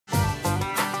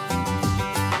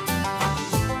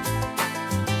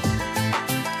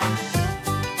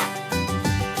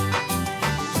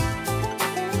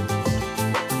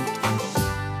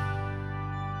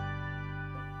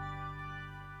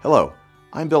Hello,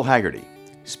 I'm Bill Haggerty,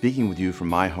 speaking with you from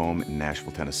my home in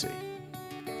Nashville, Tennessee.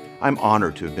 I'm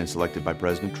honored to have been selected by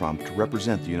President Trump to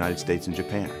represent the United States and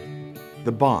Japan.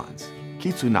 The bonds,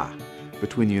 kitsuna,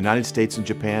 between the United States and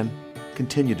Japan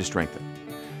continue to strengthen.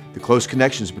 The close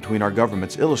connections between our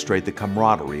governments illustrate the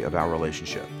camaraderie of our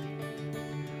relationship.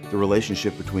 The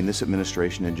relationship between this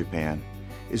administration and Japan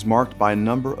is marked by a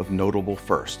number of notable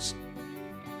firsts.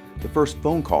 The first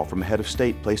phone call from a head of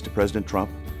state placed to President Trump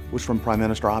was from Prime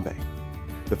Minister Abe.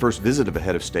 The first visit of a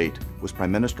head of state was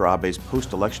Prime Minister Abe's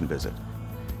post-election visit,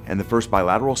 and the first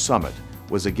bilateral summit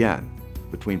was again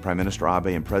between Prime Minister Abe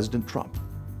and President Trump.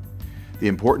 The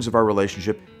importance of our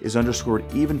relationship is underscored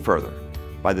even further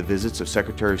by the visits of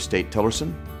Secretary of State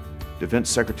Tillerson, Defense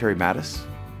Secretary Mattis,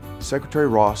 Secretary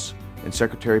Ross, and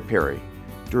Secretary Perry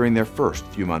during their first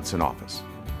few months in office.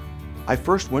 I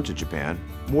first went to Japan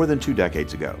more than 2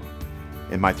 decades ago,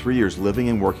 and my 3 years living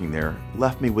and working there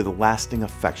left me with a lasting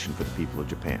affection for the people of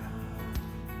Japan.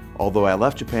 Although I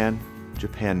left Japan,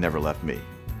 Japan never left me.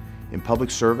 In public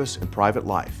service and private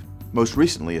life, most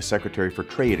recently as Secretary for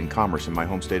Trade and Commerce in my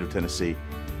home state of Tennessee,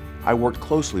 I worked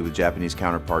closely with Japanese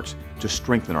counterparts to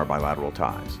strengthen our bilateral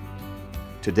ties.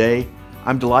 Today,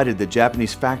 I'm delighted that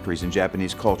Japanese factories and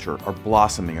Japanese culture are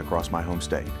blossoming across my home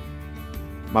state.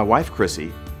 My wife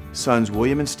Chrissy, sons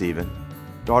William and Stephen,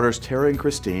 daughters Tara and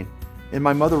Christine, and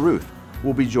my mother Ruth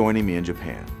will be joining me in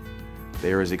Japan.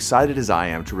 They are as excited as I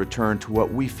am to return to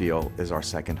what we feel is our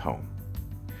second home.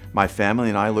 My family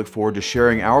and I look forward to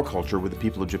sharing our culture with the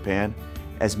people of Japan,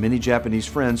 as many Japanese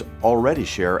friends already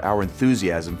share our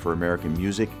enthusiasm for American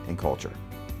music and culture.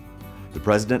 The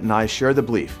President and I share the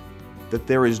belief that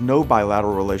there is no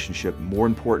bilateral relationship more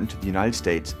important to the United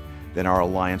States than our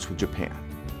alliance with Japan.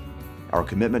 Our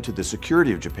commitment to the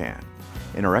security of Japan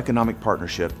and our economic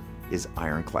partnership is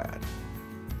ironclad.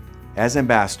 As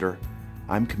ambassador,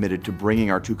 I'm committed to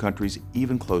bringing our two countries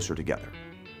even closer together.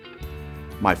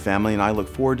 My family and I look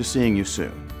forward to seeing you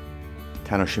soon.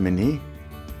 Tanoshimi ni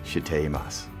shite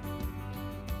imasu.